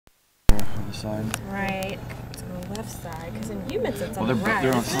side. Right. It's on the left side, because in humans it's on Well, the right.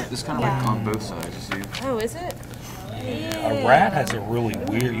 they're on. It's kind of like on both sides. You see. Oh, is it? Yeah, a rat has a really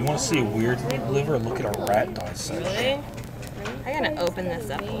weird. You want to see a weird liver? Look at a rat dissection. Really? I gotta open this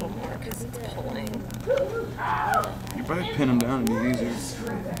up a little more because it's pulling. You probably pin them down and be easier.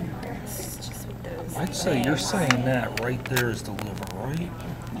 It's just with those. I'd say you're saying that right there is the liver, right?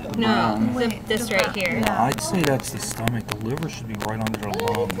 No, this right here. No, I'd say that's the stomach. The liver should be right under the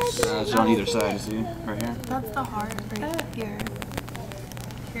lungs. It's on either side. You see, right here. That's the heart right here.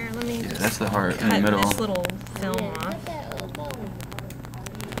 Here, let me. Yeah, that's the heart in the cut middle. this little film off.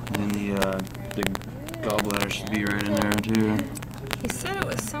 And then the gallbladder should be right in there too. He said it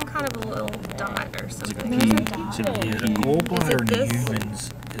was some kind of a little dot or It's like a something. pea. Yeah, the gallbladder in this?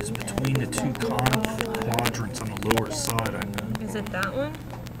 humans is between the two quadrants on the lower side, I know. Is it that one?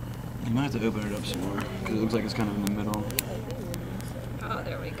 You might have to open it up some more because it looks like it's kind of in the middle. Oh,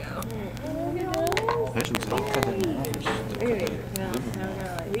 there we go. Actually, looks like cut that in half. Maybe, I don't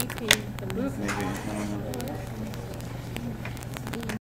know.